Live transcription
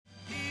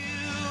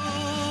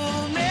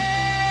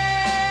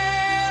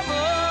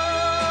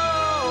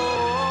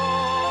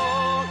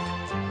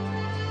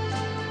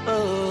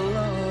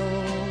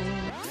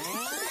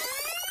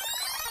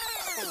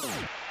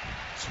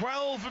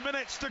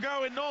minutes to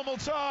go in normal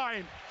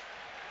time.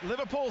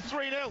 Liverpool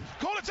 3-0.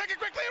 Corner taken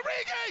quickly,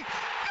 Origi!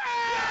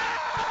 Yeah!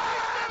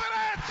 He's given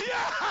it!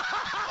 Yeah!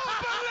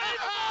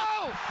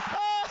 Unbelievable!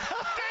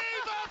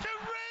 Divock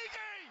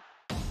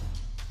Origi!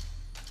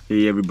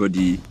 Hey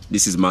everybody,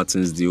 this is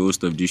Martins, the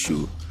host of this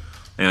show,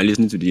 and you're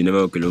listening to the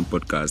Never Walk Alone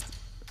podcast.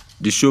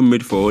 The show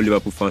made for all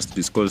Liverpool fans to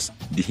discuss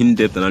the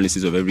in-depth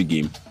analysis of every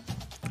game,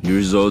 the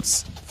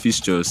results,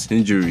 fixtures,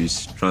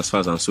 injuries,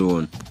 transfers, and so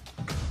on.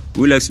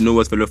 We would like to know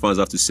what fellow fans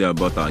have to say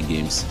about our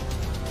games.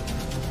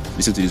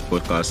 Listen to this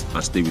podcast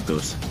and stay with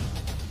us.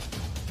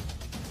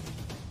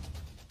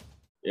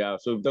 Yeah,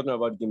 so we're talking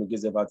about the game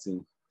against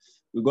Everton.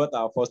 We got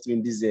our first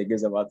win this year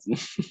against Everton.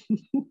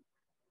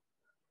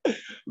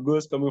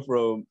 Goals coming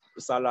from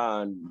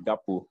Salah and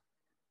Gakpo.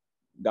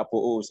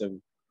 Gakpo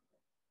 07.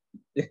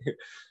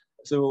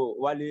 So,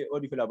 Wale, what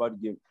do you feel about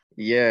the game?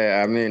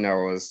 Yeah, I mean, I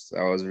was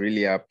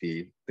really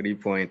happy. 3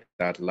 points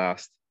at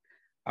last.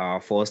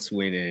 Our first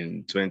win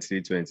in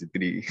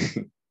 2023.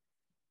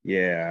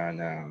 Yeah,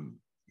 and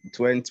it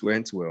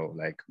went well.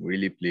 Like,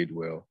 really played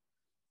well.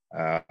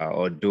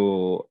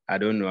 Although I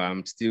don't know,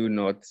 I'm still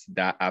not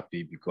that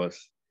happy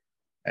because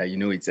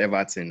it's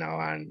Everton now,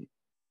 and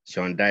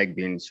Sean Dyche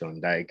being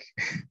Sean Dyche,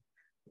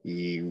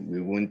 we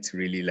won't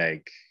really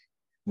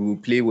we will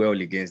play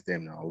well against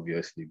them now,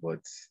 obviously,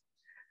 but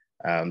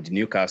the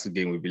Newcastle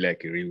game will be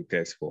like a real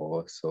test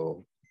for us.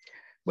 So,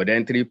 but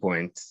then 3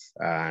 points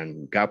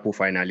and Gakpo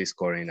finally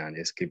scoring and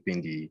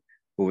escaping the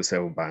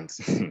wholesale bans.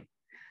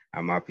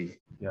 I'm happy.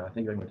 Yeah,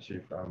 thank you very much,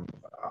 Chief.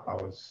 I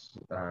was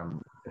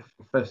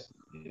first,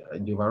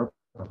 the overall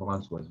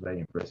performance was very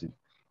impressive.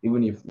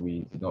 Even if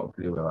we did not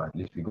play well, at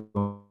least we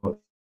got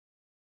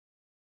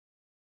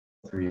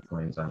 3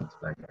 points and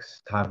like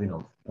starving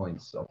of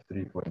points of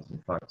 3 points. In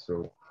fact,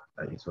 so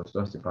it was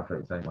just the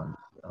perfect time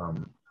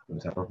and it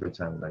was appropriate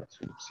time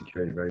to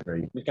secure a very,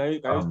 very. Can you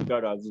speak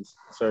out as this?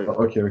 Sorry.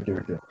 Okay.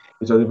 It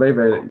was a very,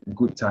 very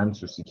good time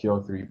to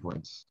secure 3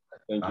 points.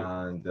 Thank you.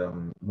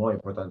 And more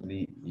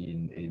importantly,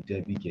 in a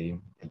derby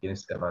game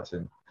against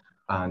Everton,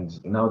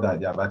 and now that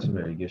they are battling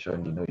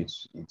relegation,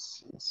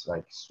 it's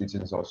like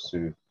sweetens us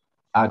to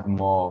add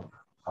more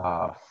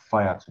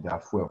fire to their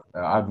fuel,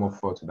 add more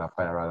fuel to their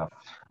fire rather.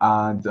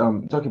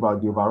 And talking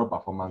about the overall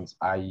performance,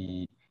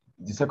 the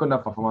second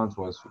half performance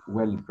was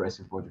well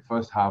impressive. But the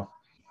first half,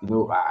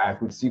 I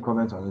could see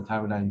comments on the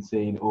timeline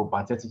saying, "Oh,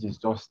 Pathetic is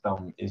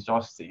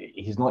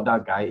he's not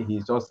that guy.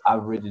 He's just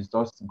average. He's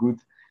just good."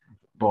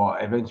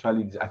 But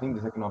eventually, I think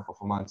the second half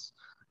performance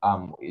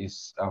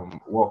is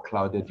what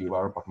clouded the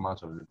overall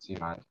performance of the team,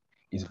 and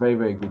it's very,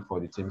 very good for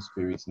the team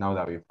spirit now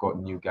that we've got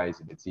new guys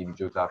in the team,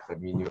 Jota,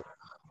 Firmino,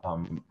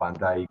 Van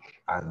Dijk,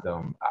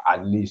 and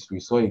at least we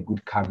saw a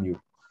good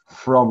cameo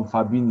from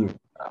Fabinho.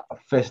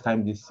 First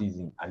time this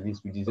season, at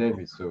least we deserve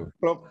it. So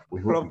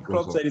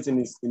Klopp said it in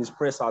his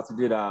press out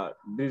today that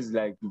this is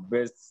like the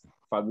best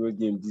Fabinho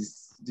game.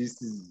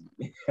 This is.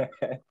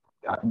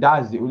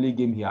 That's the only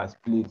game he has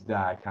played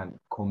that I can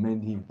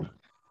commend him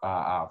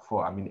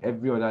for. I mean,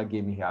 every other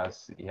game he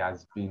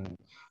has been.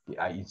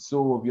 It's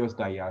so obvious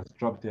that he has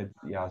dropped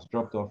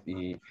off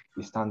a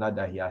standard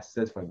that he has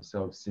set for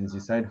himself since he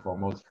signed for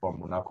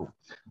Monaco.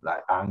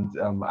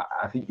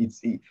 I think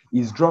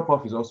his drop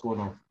off is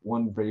also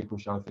one very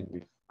crucial thing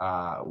we've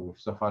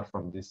suffered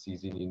from this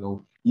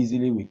season.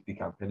 Easily they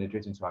can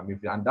penetrate into our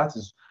midfield, and that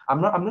is. I'm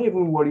not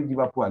even worried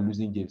Liverpool are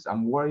losing games.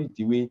 I'm worried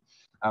the way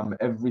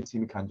every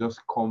team can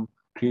just come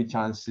create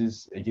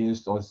chances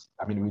against us.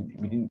 I mean,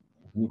 we didn't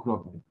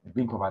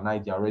blink of an eye,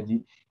 they're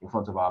already in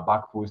front of our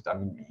back post. I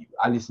mean,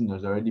 Alisson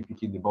was already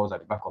picking the balls at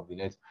the back of the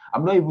net.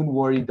 I'm not even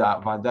worried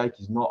that Van Dijk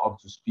is not up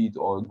to speed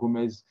or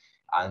Gomez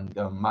and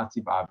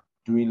Matip are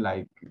doing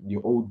like the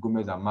old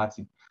Gomez and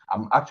Matip.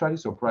 I'm actually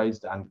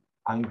surprised and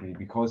angry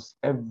because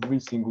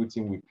every single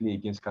team we play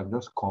against can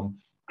just come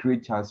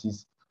create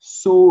chances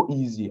so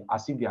easy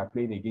as if they are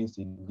playing against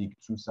a League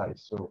Two side.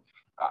 So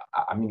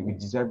I mean, we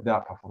deserve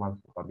that performance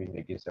for being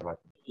against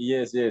Everton.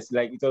 Yes.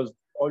 Like, it was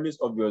always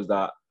obvious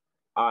that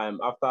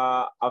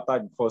after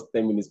the first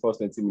 10 minutes, first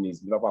 20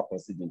 minutes, Liverpool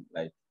conceding.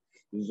 Like,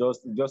 it's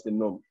just a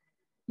norm.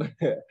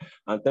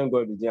 And thank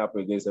God it didn't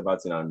happen against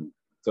Everton, and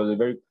it was a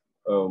very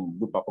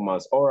good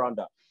performance all around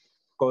that.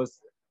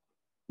 Because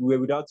we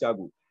were without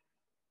Thiago,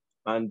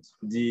 and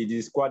the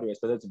squad were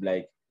expected to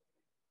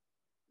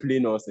play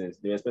nonsense.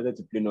 They were expected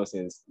to play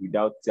nonsense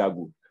without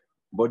Thiago.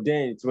 But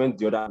then it went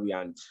the other way,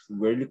 and we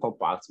were really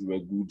compact. We were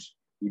good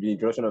with the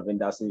introduction of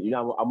Henderson.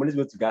 I'm always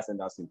going to gas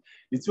Henderson.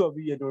 The two of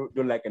you here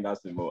don't like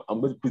Henderson more.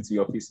 I'm going to put it in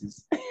your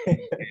faces.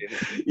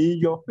 In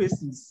your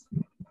faces.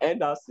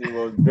 Henderson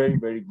was very,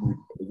 very good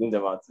against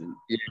Everton.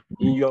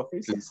 In your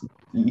faces.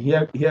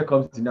 Here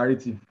comes the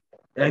narrative.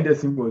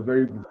 Henderson was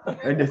very good.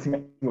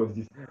 Henderson was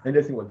this.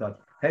 Henderson was that.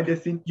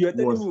 Henderson. You're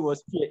telling me it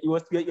was fear. You're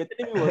telling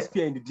me it was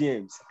fear in the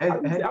DMs.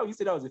 How you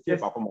say that was a fear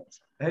performance?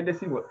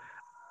 Henderson was.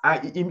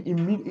 As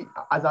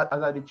at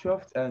the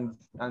 12th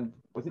and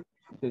was it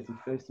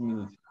 31st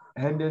minute,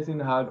 Henderson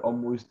had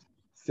almost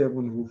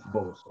 7 hoof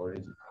balls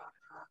already.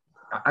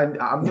 And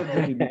I'm not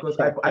joking because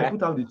I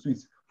put out the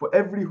tweets For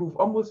every hoof,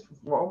 almost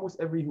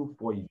every hoof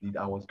ball he did,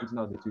 I was putting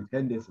out the tweet.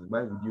 Henderson,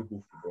 why would you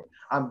hoof the ball?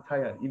 I'm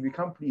tired. If we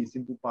can't play a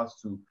simple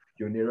pass to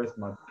your nearest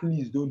man,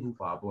 please don't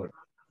hoof our ball.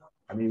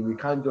 I mean, we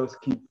can't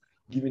just keep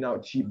giving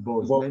out cheap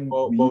balls when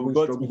we even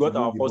struggle we to got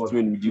win our the first ball.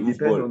 win with the We hoof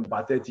depend ball. on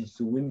Pathetic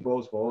to win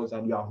balls for us,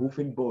 and we are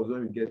hoofing balls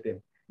when we get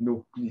them.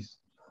 No, please.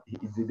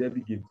 It's a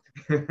derby game.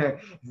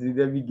 It's a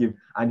derby game.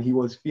 And he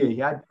was fair. He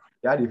had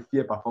a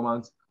fair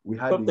performance. We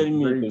had Stop a telling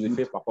me very it was a good.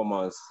 fair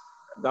performance.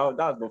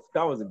 That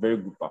was a very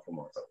good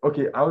performance.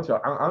 Okay, I want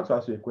to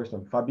ask you a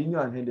question.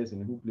 Fabinho and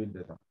Henderson, who played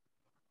better?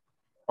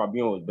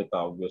 Fabinho was better,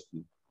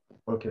 obviously.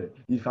 Okay.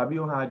 If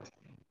Fabinho had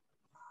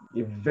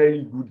a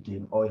very good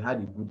game or he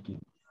had a good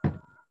game?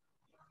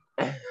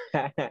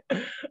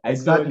 I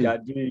see what you are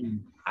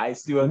doing. I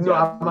see what you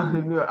are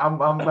doing. I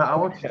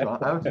want you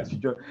to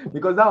join,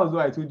 because that was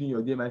what I told you in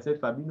your game. I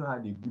said Fabinho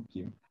had a good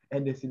game.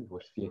 Henderson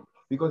was fair,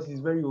 because it's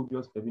very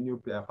obvious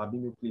Fabinho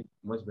played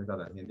much better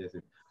than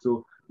Henderson.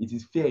 So it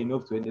is fair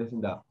enough to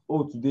Henderson that,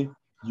 oh, today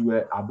you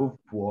were above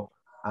poor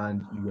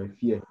and you were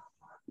fair.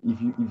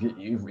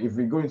 If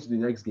we go into the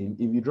next game,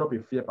 if you drop a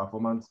fair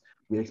performance,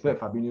 we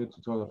expect Fabinho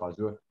to turn up as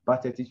well.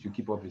 Pathetic to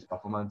keep up his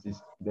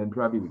performances, then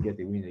probably we get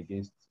a win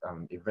against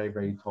a very,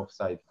 very tough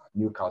side,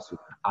 Newcastle,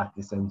 at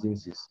the St.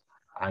 James's.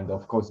 And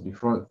of course, the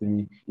front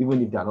three,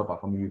 even if they are not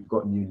performing, we've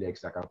got new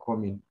legs that can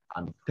come in.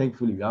 And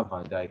thankfully, we have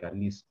Van Dijk. At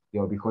least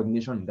there will be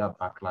coordination in that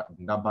back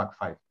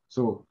five.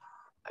 So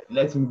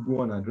let him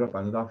go on and drop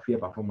another fair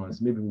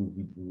performance. Maybe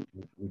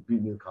we'll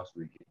beat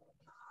Newcastle again.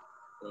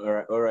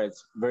 All right,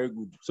 very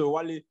good. So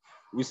Wale,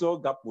 we saw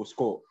Gakpo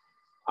score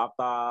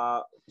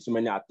after so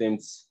many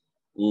attempts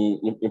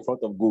in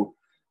front of goal,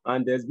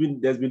 and there's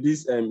been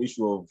this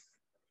issue of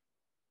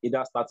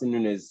either starting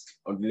Nunes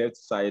on the left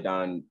side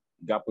and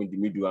Gakpo in the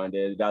middle, and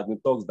there has been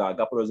talks that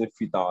Gakpo doesn't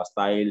fit our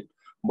style,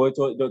 but it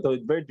was a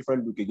very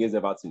different look against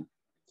Everton.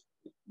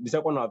 The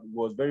second half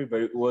was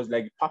it was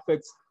like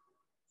perfect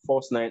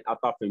false nine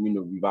after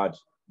Firmino we've had.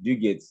 Do you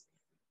get?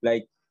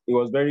 Like it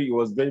was very,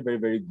 very,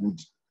 very good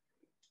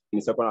in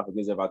the second half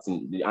against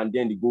Everton, and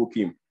then the goal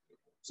came.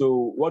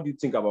 So, what do you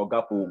think about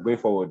Gakpo going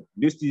forward?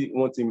 Do you still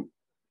want him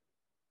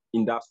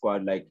in that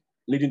squad, like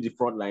leading the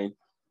front line?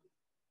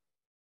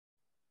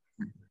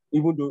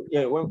 Even though,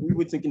 when we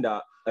were thinking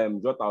that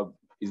Jota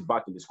is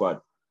back in the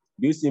squad,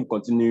 do you see him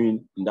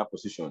continuing in that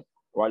position?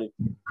 Wale?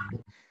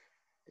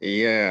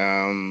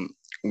 Yeah.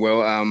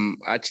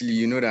 Actually,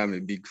 you know that I'm a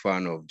big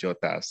fan of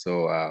Jota,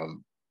 so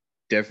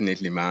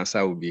definitely my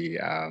answer would be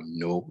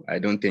no. I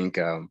don't think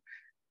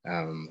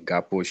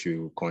Gakpo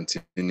should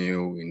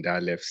continue in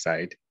that left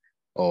side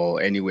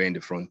or anywhere in the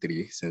front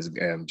three since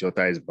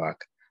Jota is back.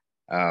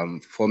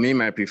 For me,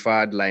 my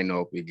preferred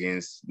lineup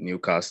against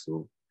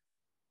Newcastle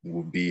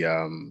would be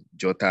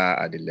Jota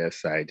at the left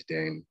side,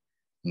 then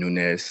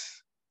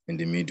Nunes in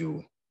the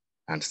middle,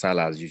 and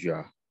Salah as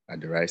usual at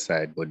the right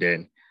side. But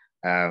then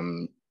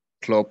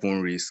Klopp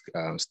won't risk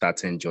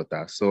starting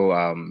Jota. So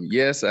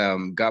yes,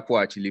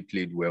 Gakpo actually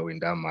played well in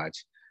that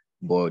match,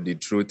 but the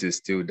truth is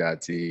still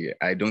that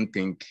I don't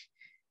think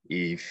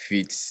he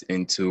fits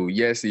into.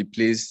 Yes, he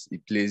plays.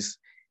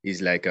 He's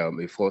like a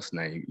false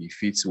nine. He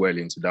fits well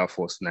into that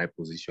false nine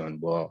position,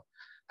 but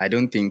I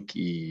don't think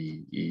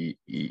he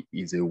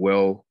is a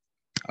well.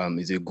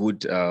 Is a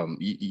good.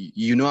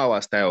 You know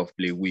our style of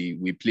play.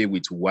 We play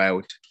with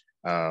wide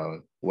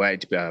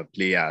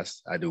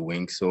players at the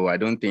wing, so I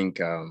don't think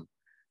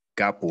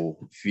Gakpo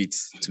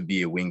fits to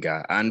be a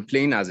winger. And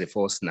playing as a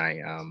false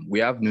nine, we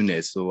have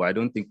Nunes, so I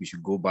don't think we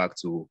should go back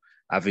to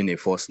having a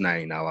false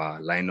nine in our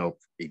lineup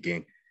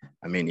again.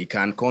 I mean, he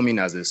can come in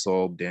as a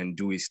sub, then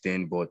do his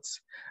thing, but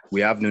we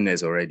have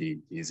Nunes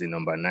already. He's a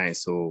number 9,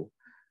 so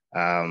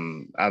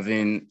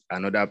having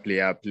another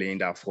player playing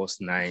that false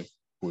nine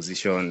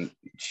position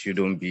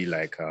shouldn't be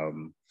like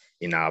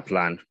in our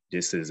plan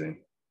this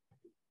season.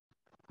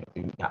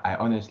 I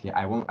honestly,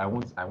 I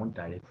want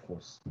direct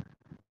force.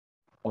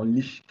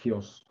 Unleash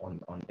chaos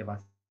on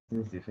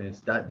Everton's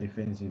defense. That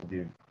defense is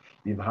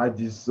they've had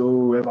this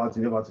so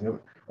Everton,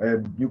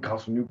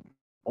 Newcastle,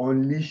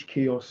 unleash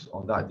chaos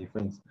on that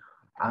defense,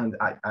 and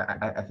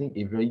I think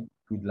a very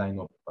good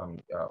lineup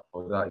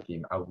for that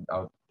game. I would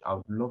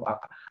love.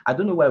 I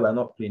don't know why we're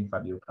not playing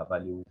Fabio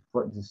Carvalho. We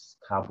brought this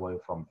cowboy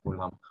from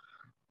Fulham,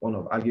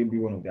 arguably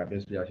one of their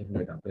best players, if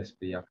not their best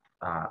player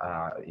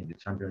in the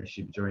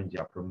championship during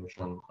their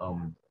promotion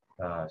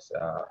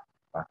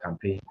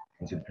campaign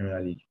into the Premier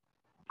League.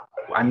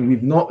 And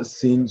we've not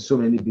seen so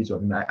many bits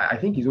of him. I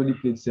think he's only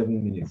played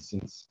 7 minutes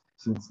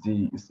since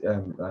the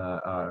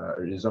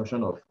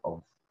resumption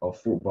of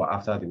football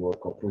after the World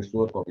Cup. Post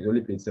World Cup, he's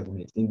only played 7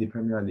 minutes in the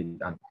Premier League.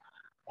 And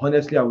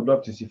honestly, I would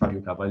love to see Fabio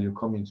Carvalho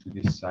come into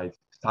this side,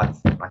 start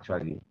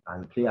actually,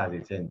 and play as a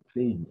 10,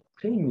 playing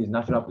in his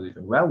natural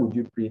position. Why would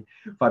you play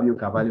Fabio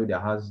Carvalho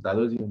that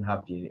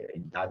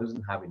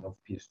doesn't have enough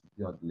pace to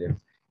play on the left,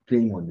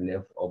 playing on the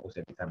left almost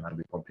every time, and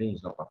we complain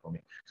he's not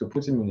performing? So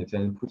put him in the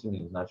 10, put him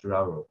in his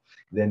natural role.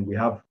 Then we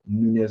have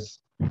Nunes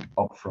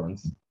up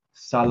front,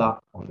 Salah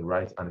on the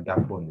right, and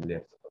Gakpo on the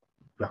left.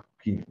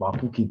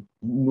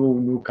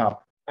 No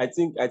cap. I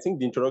think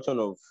the introduction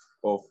of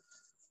of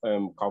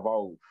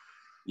Carvalho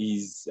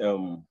is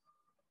on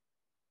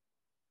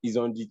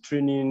the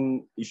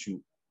training issue.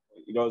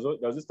 There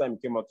was this time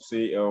he came out to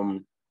say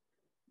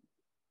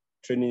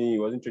training, he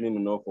wasn't training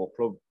enough, or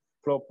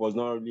Klopp was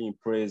not really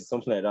impressed,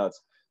 something like that.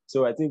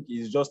 So I think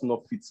he's just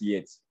not fit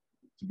yet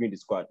to be in the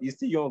squad. He's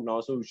still young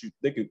now, so we should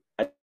take it.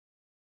 I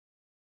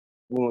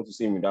want to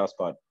see him in that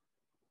squad.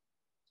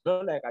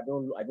 Not like I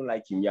don't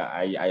like him. Yeah,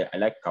 I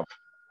like Cap.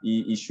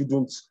 He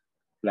shouldn't,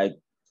 like,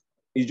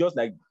 it's just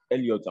like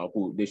Elliot and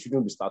Co. They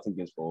shouldn't be starting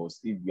games for us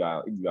if you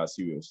are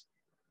serious.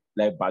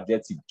 Like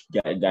Budgetic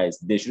guys,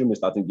 they shouldn't be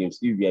starting games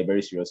if we are a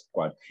very serious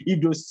squad. If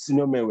those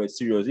senior men were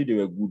serious, if they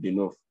were good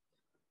enough,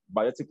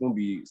 Budgetic won't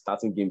be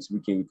starting games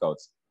week in, week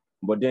out.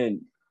 But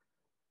then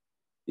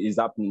it's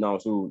happening now.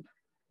 So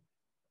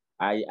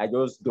I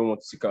just don't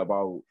want to speak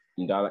about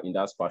in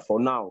that spot. For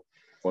now,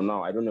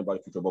 I don't know about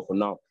the future, but for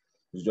now,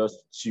 it's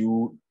just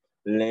chill,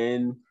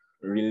 learn,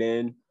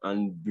 relearn,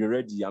 and be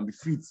ready and be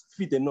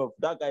fit enough.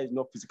 That guy is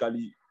not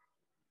physically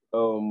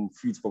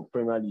fit for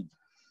Premier League.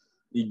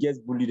 He gets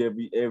bullied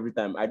every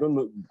time. I don't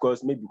know,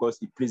 because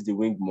he plays the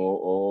wing more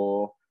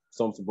or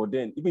something. But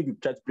then even if you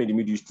try to play the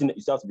middle, you still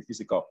have to be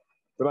physical.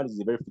 Premier League is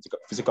a very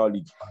physical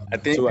league. I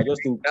think So I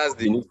just think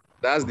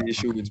that's the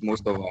issue with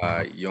most of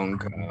our young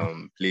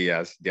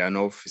players. They are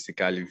not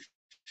physically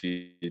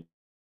fit.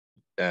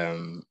 They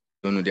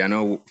are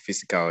not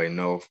physical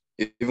enough.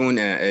 Even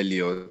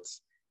Elliot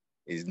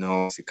is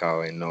not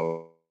physical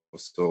enough.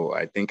 So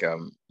I think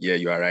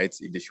you are right.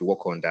 They should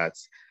work on that.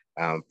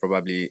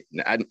 Probably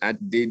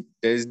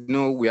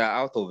we are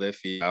out of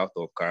FA, out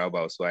of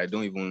Carabao, so I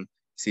don't even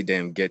see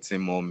them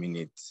getting more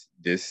minutes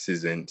this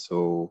season.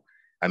 So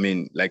I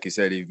mean, like you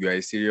said, if you are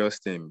a serious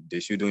team, they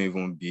shouldn't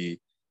even be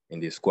in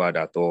the squad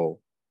at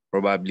all.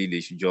 Probably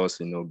they should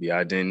just be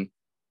adding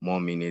more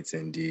minutes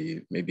and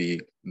maybe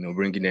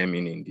bringing them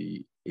in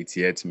the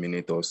 88th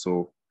minute or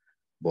so.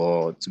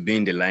 But to be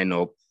in the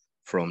lineup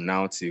from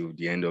now till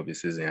the end of the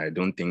season, I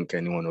don't think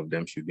any one of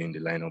them should be in the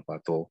lineup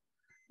at all.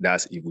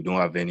 That's if we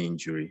don't have any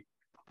injury.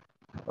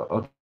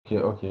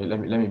 Okay. Let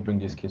me bring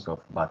this case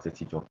of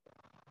Batetic up.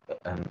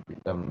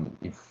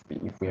 If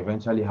we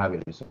eventually have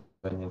a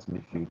resurgence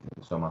midfield in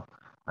the summer,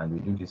 and we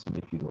do this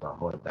midfield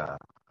overhaul, the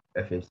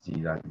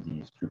FSG, that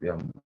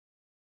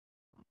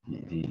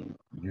the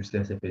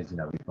useless FSG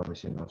that we're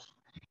promising us,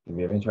 if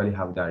we eventually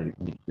have that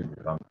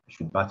midfield,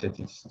 should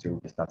Batetic still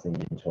be starting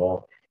games,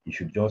 or you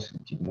should just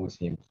demote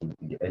him to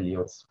the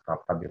Elliot's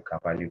Fabio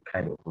Carvalho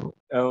kind of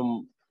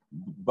role?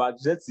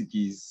 Bajetic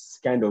is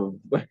kind of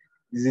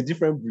is a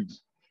different breed,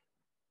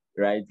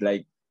 right?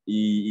 Like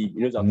he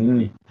knows how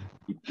to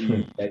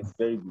play. That's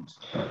very good.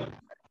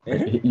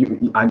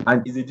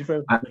 He's a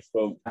different breed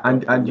from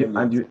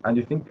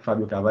you think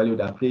Fabio Carvalho,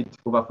 that played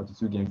over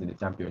 42 games in the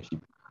championship,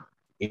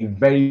 a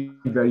very,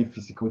 very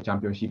physical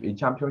championship, a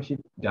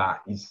championship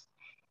that is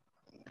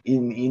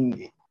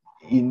in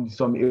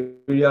some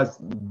areas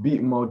a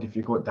bit more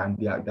difficult than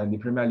the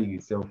Premier League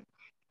itself,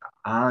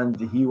 and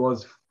he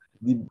was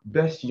the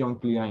best young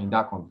player in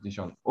that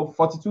competition.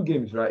 42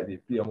 games, right? They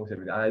play almost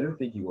every day. And I don't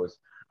think he was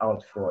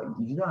out for.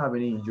 He did not have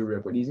any injury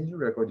record. His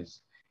injury record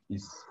is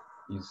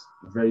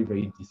very,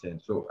 very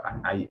decent. So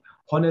I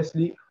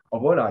honestly,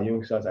 of all our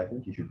youngsters, I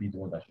think he should be the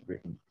one that should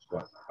break into the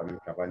squad. Fabio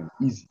Carvalho.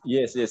 Easy.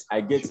 Yes,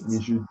 I get it.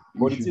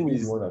 But the thing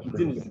is,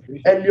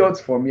 Elliot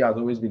for me has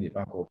always been a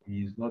backup.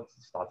 He is not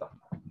a starter.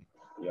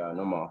 Yeah,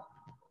 normal.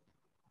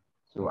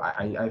 So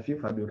I feel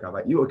Fabio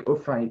Carvalho.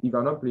 Fine. If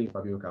I'm not playing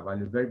Fabio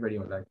Carvalho, very, very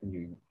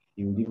unlikely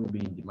he will even be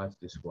in the match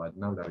this squad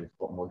now that we've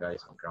got more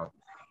guys on ground.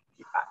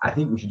 I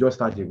think we should just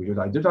start Diego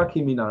Jota. Jota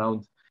came in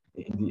around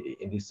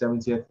in the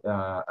 70th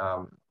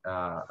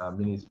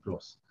minutes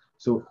plus.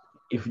 So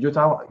if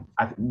Jota,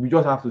 we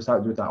just have to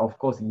start Jota. Of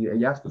course, he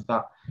has to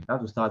start. He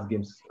has to start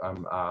games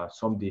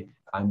someday.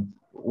 And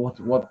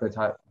what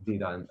better day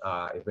than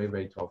a very,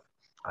 very tough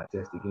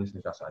test against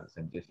Newcastle at the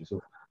St. James. So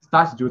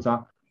start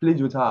Jota, play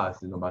Jota as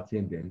the number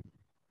 10, then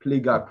play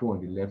Gakpo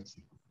on the left,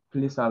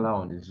 play Salah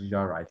on the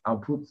usual right,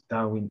 and put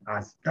Darwin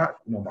as that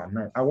number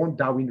 9. I want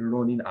Darwin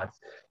running at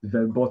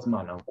Van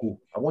Botman and co.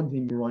 I want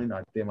him running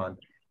at them and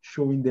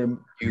showing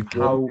them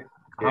how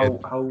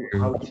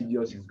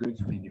tedious it's going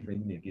to be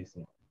defending against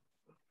him.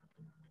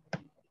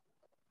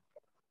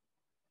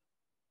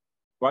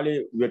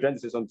 Wale, we were trying to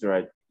say something,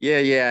 right?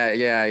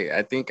 Yeah.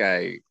 I think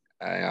I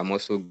am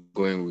also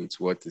going with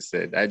what he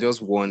said. I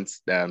just want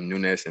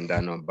Nunes and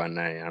that number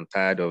 9. I'm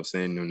tired of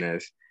seeing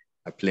Nunes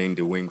playing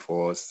the wing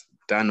for us.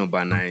 That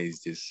number 9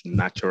 is his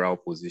natural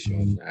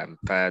position. I'm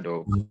tired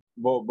of.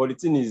 But the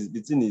thing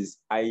is,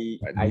 I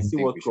see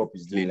what Klopp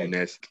is doing.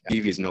 Nunes,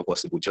 if it's not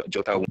possible,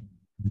 Jota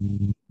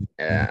won't.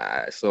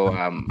 So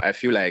I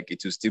feel like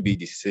it will still be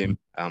the same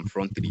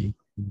front three.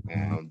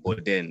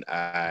 But then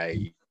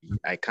I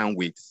can't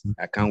wait.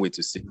 I can't wait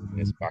to see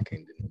Nunes back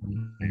in the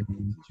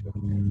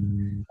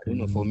position. I don't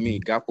know. For me,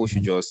 Gakpo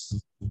should just,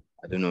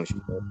 should just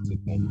sit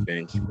on the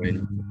bench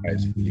when he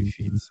is fully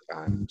fit,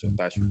 and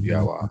Jota should be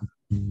our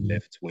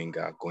left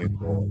winger going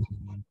forward.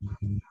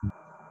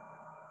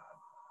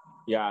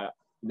 Yeah,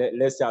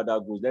 let's see how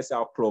that goes. Let's see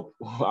how Klopp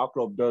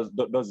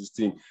does his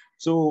thing.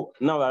 So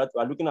now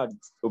we're looking at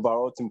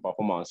overall team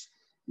performance.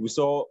 We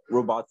saw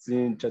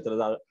Robertson,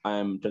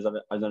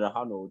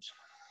 Alexander-Arnold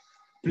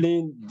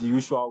playing the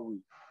usual way,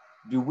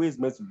 the way it's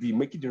meant to be,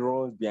 making the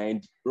runs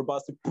behind,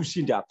 Robertson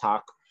pushing the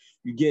attack.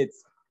 You get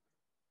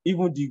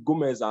even the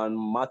Gomez and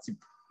Matip,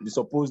 the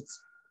supposed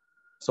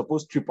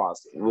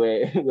trippers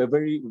were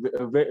very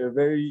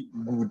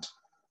good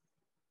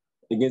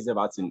against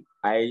Everton.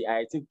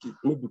 I think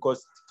maybe because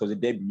it was a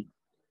derby,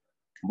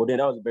 but then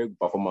that was a very good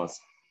performance.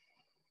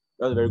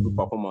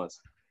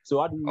 So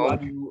how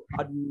do you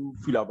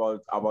feel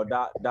about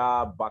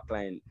that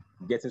backline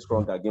getting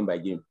stronger game by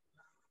game?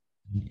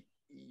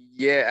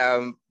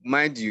 Yeah,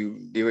 mind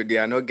you, they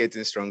are not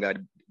getting stronger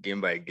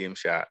game by game,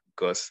 Sha,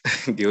 because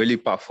they only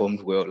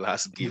performed well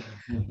last game.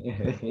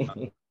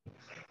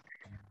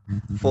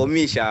 For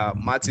me, Sha,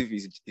 Matip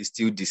is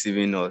still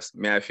deceiving us.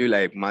 I feel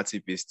like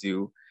Matip is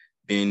still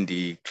being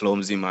the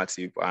clumsy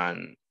Matip,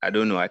 and I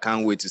don't know. I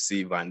can't wait to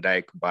see Van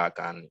Dijk back,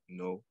 and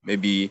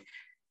maybe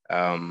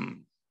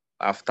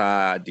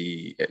after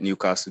the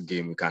Newcastle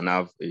game, we can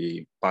have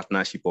a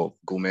partnership of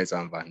Gomez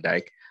and Van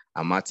Dijk,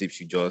 and Matip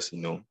should just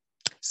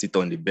sit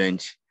on the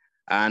bench.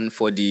 And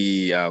for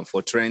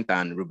Trent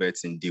and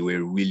Robertson, they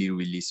were really,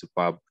 really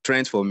superb.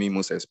 Trent, for me,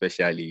 most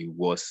especially,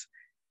 was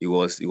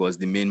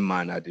the main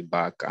man at the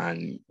back,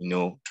 and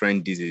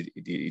Trent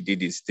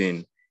did his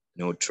thing,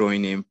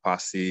 throwing in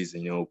passes,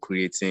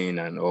 creating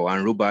and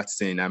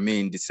Robertson. I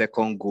mean, the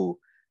second goal,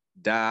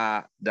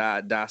 that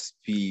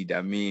speed.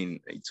 I mean,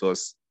 it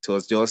was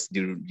just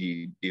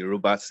the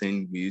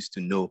Robertson we used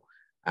to know,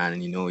 and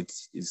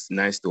it's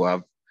nice to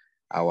have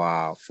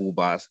our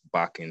fullbacks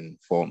back in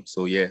form.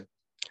 So yeah,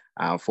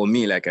 for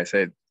me, like I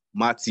said,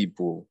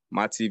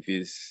 Matip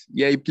is,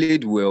 he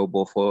played well,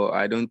 but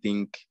I don't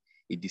think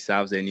he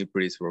deserves any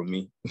praise from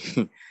me.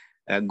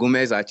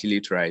 Gomez actually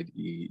tried.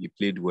 He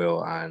played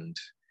well, and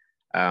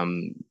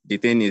the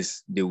thing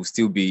is, they will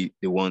still be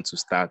the one to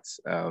start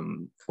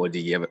for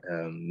the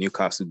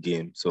Newcastle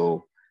game.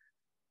 So,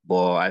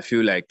 but I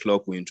feel like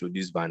Klopp will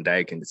introduce Van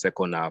Dijk in the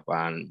second half,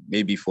 and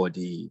maybe for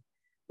the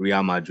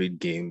Real Madrid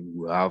game,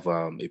 we'll have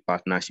a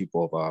partnership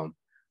of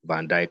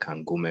Van Dijk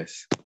and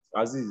Gomez.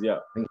 Aziz, yeah.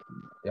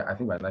 I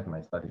think Van Dijk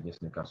might start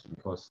against Newcastle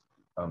because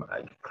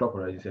Klopp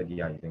already said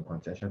he's in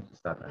contention to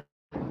start.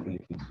 I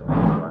really think so.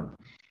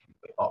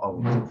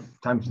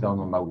 Times down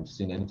number we've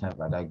seen anytime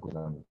Van Dijk goes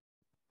on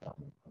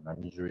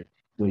an injury,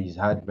 though he's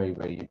had very,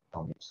 very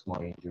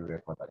small injury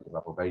record at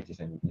Liverpool, very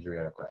decent injury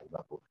record at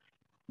Liverpool.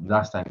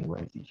 Last time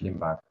he came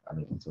back, I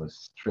mean, it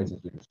was straight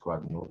into the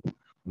squad. No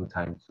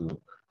time to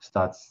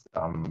start.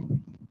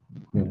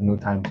 No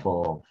time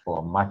for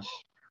match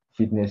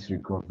fitness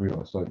recovery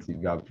or sort.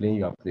 If you are playing,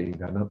 you are playing. If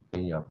you are not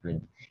playing, you are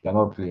playing. You are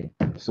not playing.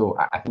 So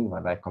I think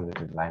Van Dijk comes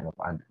into the lineup,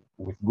 and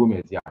with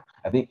Gomez,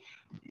 I think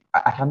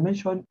I can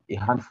mention a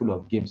handful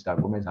of games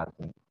that Gomez has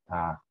been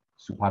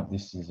superb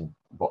this season,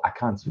 but I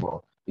can't.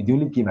 For the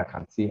only game I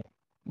can say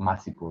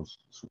Matip was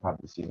superb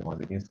this season was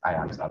against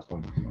Ajax at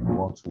home,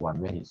 1-1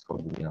 when he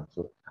scored the winner.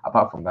 So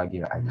apart from that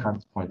game, I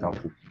can't point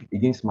out to.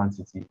 Against Man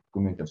City,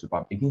 Gomez was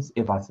superb. Against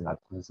Everton at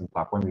Goodison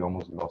Park when we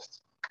almost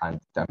lost, and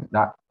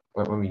that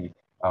when we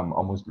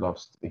almost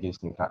lost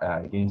against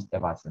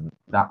Everton,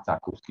 that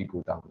Tarkowski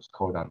goal that was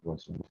called and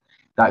was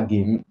that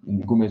game,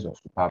 Gomez was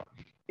superb.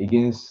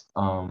 Against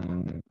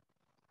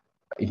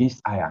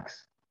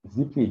Ajax, did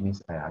he play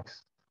against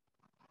Ajax?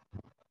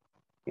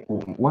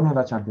 One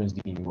other Champions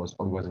League game was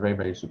very,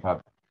 very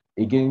superb.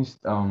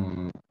 Against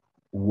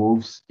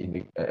Wolves in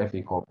the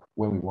FA Cup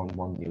when we won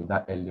 1-0,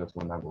 that Elliott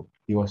won that goal.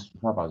 He was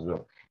superb as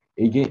well.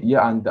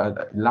 And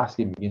last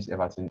game against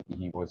Everton,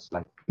 he was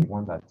like the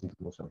one that did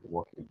most of the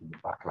work in the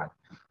back line.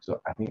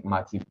 So I think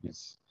Matip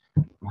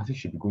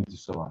should be going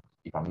this summer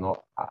if I'm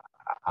not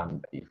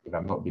and if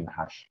I'm not being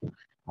harsh. If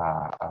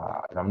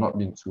I'm not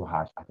being too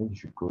harsh, I think he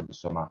should go this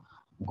summer.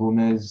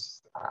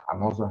 Gomez,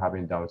 I'm also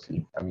having doubts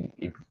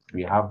if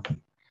we have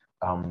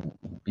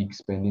big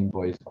spending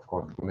boys, of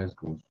course, Gomez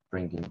goes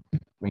bring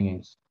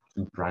in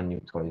two brand new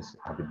toys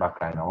at the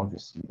back line. I want to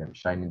see them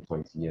shining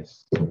toys,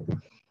 yes. So,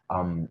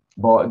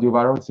 but the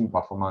overall team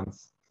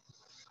performance,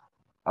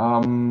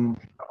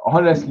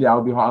 honestly,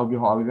 I'll be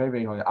very,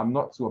 very honest. I'm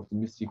not too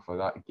optimistic for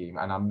that game,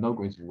 and I'm not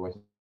going to be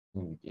watching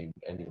the game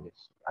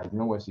anyways. I did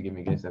not watch the game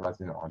against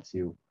Everton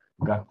until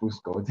Gakpo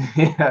scored,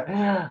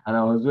 and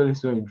I was really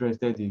so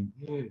interested in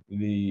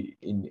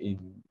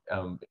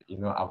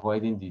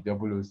avoiding the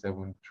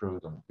 007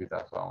 trolls on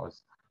Twitter. So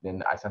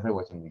I started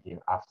watching the game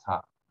after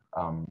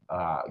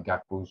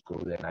Gakpo's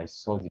goal, and I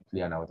saw the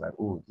play, and I was like,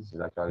 oh, this is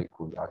actually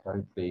cool. I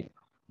actually played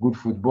good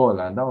football,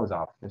 and that was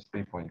our first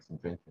 3 points in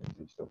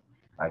 2020. So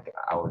like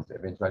I was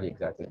eventually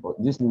excited.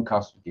 But this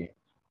Newcastle game,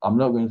 I'm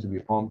not going to be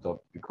pumped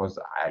up because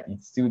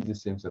it's still the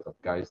same set of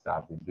guys that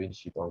have been doing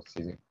shit all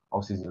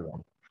season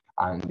long.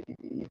 And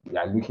they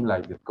are looking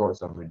like they've got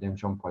some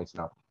redemption points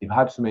now. They've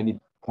had so many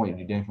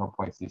redemption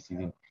points this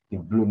season.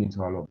 They've blown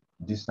into a lot.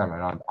 This time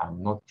around,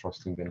 I'm not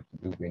trusting them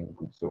to do any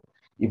good. So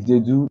if they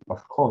do,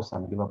 of course,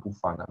 I'm a Liverpool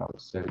fan and I will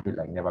celebrate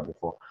like never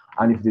before.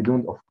 And if they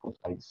don't, of course,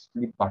 I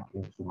slip back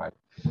into my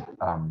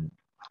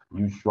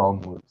usual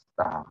mood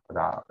that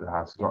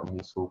has got me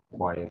so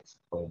quiet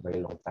for a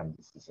very long time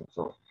this season.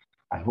 So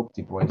I hope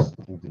the boys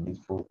do the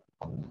needful.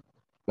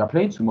 We are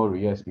playing tomorrow,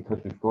 yes, because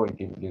we've got a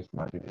game against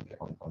Madrid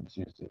on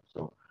Tuesday.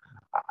 So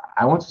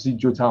I want to see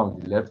Jota on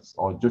the left,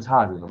 or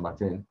Jota as the number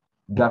 10,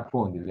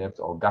 Gakpo on the left,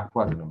 or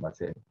Gakpo as the number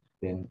 10.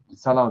 Then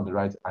Salah on the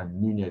right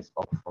and Nunez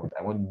up front.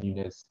 I want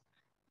Nunez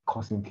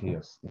causing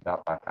chaos in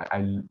that back.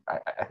 I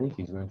think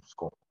he's going to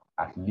score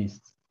at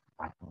least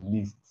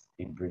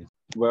a brace.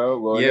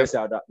 Well, Yeah. let's see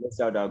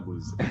how that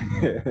goes.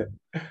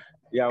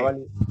 Yeah,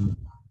 Wally.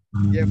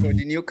 Yeah, for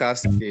the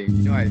Newcastle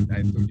game, I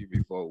told you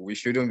before, we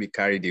shouldn't be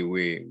carried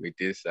away with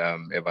this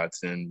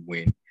Everton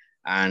win.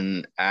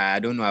 And I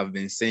don't know, I've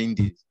been saying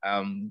this.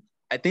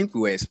 I think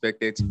we were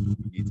expected to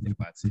beat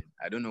Everton.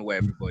 I don't know why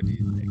everybody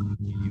is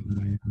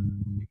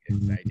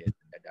excited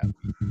that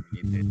we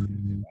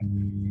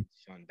dominated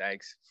Sean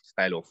Dyche's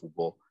style of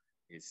football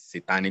is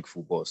satanic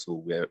football. So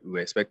we're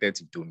expected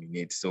to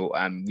dominate. So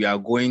we are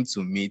going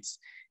to meet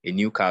a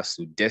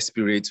Newcastle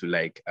desperate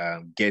to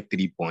get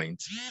 3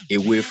 points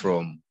away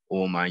from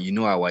home, and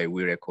our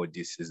away record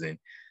this season.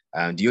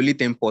 The only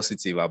thing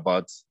positive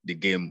about the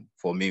game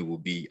for me will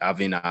be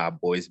having our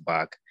boys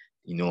back,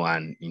 and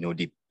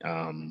the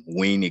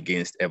win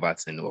against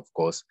Everton, of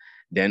course.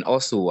 Then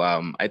also,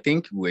 I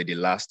think we're the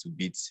last to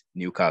beat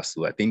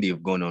Newcastle. I think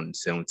they've gone on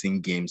 17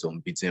 games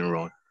unbeaten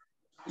run.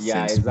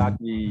 Yeah,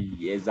 exactly.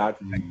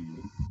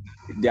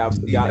 They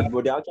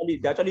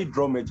actually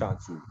draw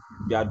merchants too.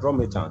 They are draw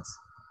merchants.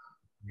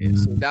 Yeah,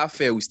 so that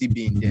fear will still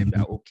be in them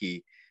that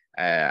okay,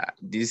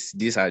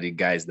 these are the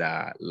guys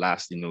that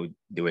last,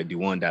 they were the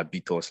one that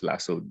beat us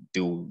last. So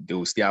they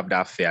will still have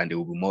that fear and they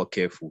will be more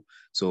careful.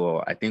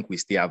 So I think we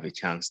still have a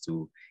chance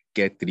to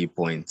get 3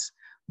 points.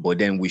 But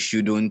then we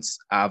shouldn't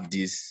have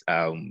this,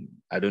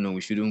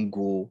 we shouldn't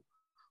go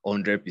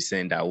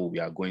 100% that we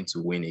are going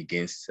to win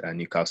against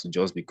Newcastle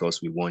just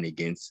because we won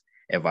against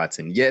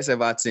Everton. Yes,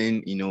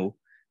 Everton,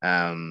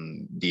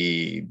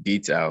 they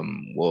beat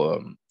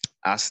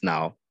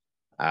Arsenal.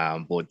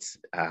 But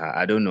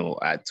I don't know.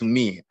 To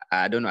me,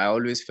 I don't know. I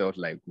always felt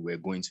like we were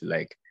going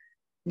to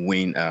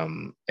win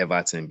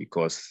Everton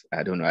because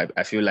I don't know.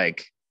 I feel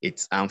like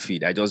it's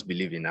Anfield. I just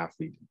believe in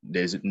Anfield.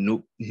 There's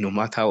no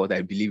matter what,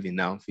 I believe in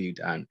Anfield.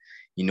 And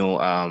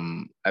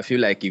I feel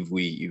like if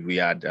we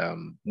had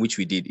which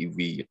we did, if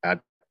we had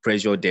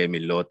pressured them a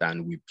lot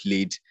and we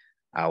played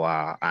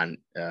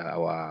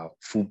our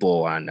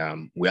football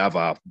and we have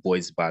our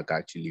boys back.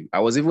 Actually, I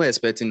was even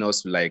expecting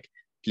us to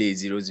play a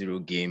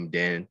 0-0 game,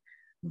 then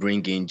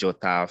bring in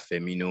Jota,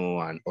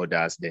 Firmino, and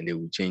others, then they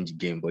will change the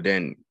game. But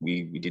then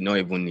we did not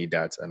even need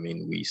that. I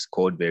mean, we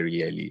scored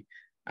very early,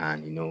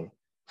 and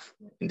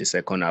in the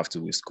second half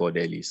too, we scored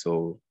early.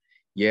 So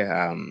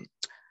yeah,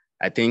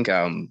 I think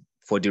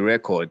for the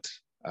record,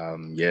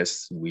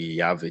 yes, we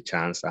have a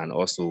chance, and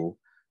also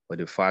for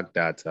the fact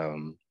that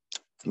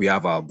we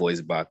have our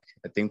boys back,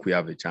 I think we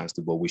have a chance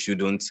to. But we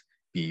shouldn't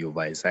be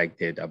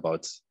overexcited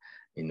about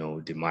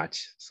the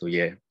match. So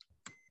yeah.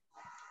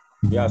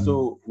 Yeah,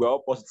 so we're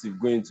all positive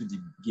going into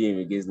the game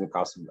against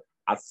Newcastle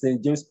at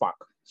St. James Park.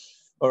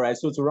 All right,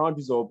 so to round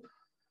this up,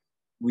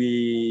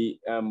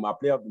 our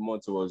player of the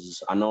month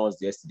was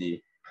announced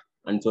yesterday,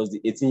 and it was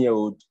the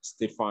 18-year-old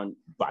Stefan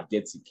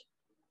Bajcetic.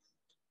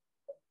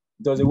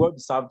 It was a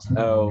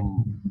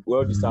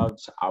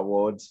well-deserved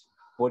award,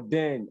 but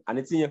then an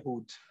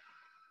 18-year-old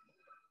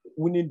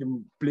winning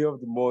the player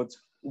of the month,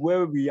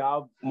 where we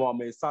have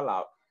Mohamed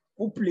Salah,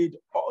 who played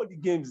all the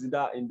games in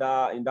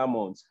that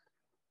month.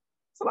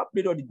 Salah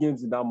played all the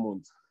games in that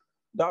month.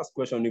 That's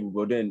questionable,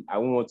 but then I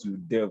won't want to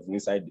delve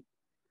inside.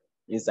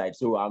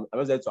 So I'm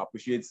just there to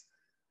appreciate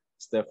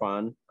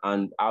Stefan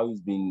and how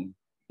he's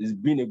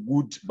been a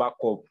good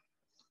backup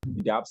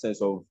in the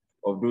absence of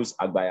those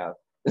Agbaya.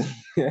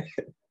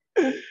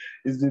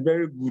 It's been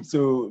very good.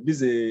 So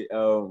this is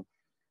a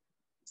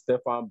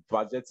Stefan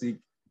Bajcetic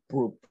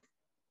prop.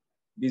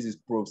 This is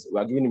props. We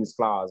are giving him his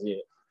flowers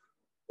here.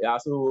 Yeah.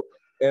 So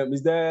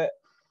is there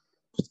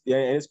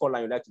any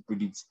scoreline you'd like to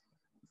predict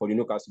for the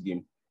Newcastle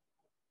game?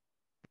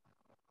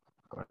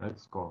 Correct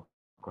score.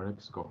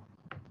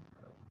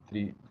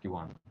 3-1.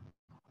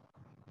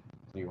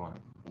 3-1.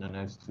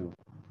 Nunez 2.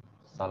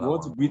 Salah. You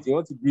want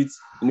to beat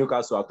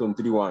Newcastle at home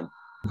 3-1.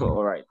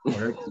 All right.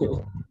 Correct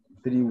score.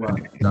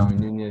 3-1. Darwin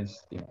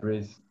Nunez,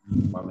 Embrace,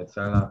 Mohamed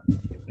Salah.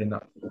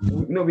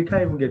 No, we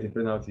can't even get a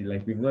penalty.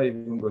 We've not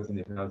even gotten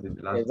a penalty in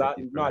the last.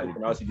 Exactly. Not a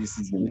penalty this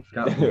season. We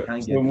can't get a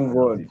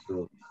penalty.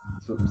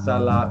 So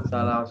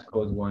Salah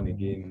scores one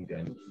again.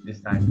 Then this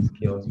time it's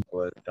chaos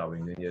for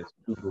Darwin Nunez,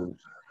 2 goals,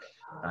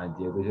 and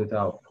Diego Jota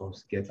of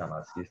course gets an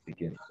assist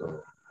again.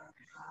 So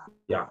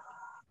yeah,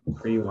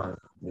 3-1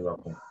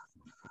 Liverpool.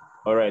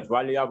 All right,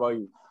 Wally, how about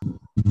you?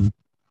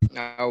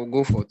 I'll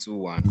go for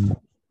 2-1.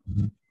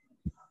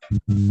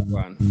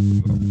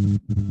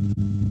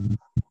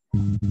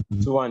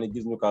 2-1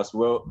 against Newcastle.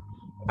 Well,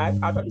 I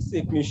actually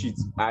say clean sheet.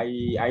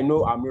 I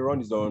know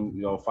Almiron is on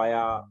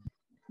fire.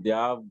 They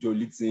have Joe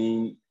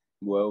Linton,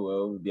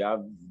 Well, they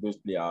have those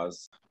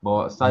players.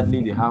 But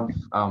sadly, they have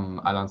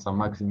Alan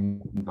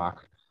Saint-Maximin back,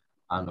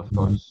 and of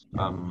course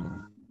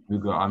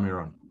Miguel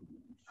Almiron.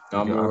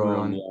 Miguel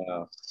Cameron,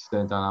 Almiron,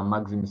 yeah.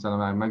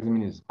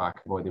 Maximin is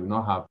back, but they will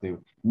not have the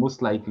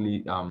most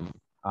likely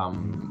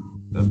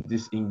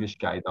this English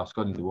guy that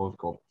scored in the World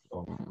Cup.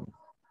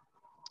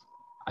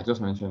 I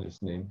just mentioned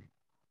his name.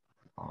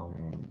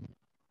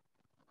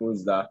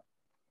 Who's that?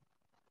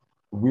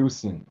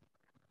 Wilson.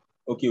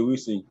 Okay,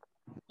 Wilson.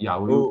 Yeah,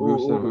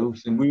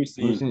 Wilson.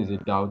 Wilson is a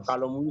doubt.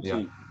 Callum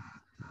Wilson. Yeah,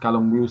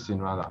 Callum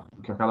Wilson rather.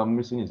 Callum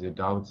Wilson is a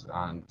doubt,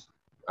 and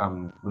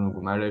Bruno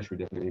Guimaraes should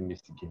definitely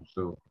miss the game.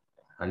 So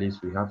at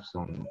least we have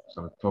some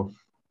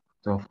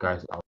tough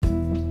guys out.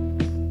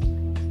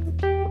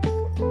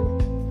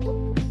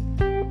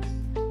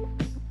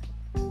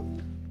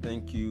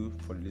 Thank you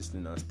for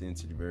listening and staying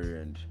to the very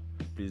end.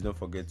 Please don't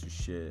forget to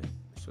share,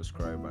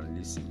 subscribe, and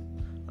listen.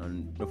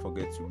 And don't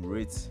forget to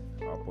rate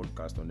our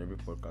podcast on every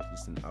podcast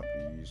listening app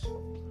you use.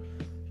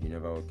 You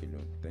never walk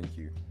alone. Thank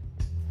you.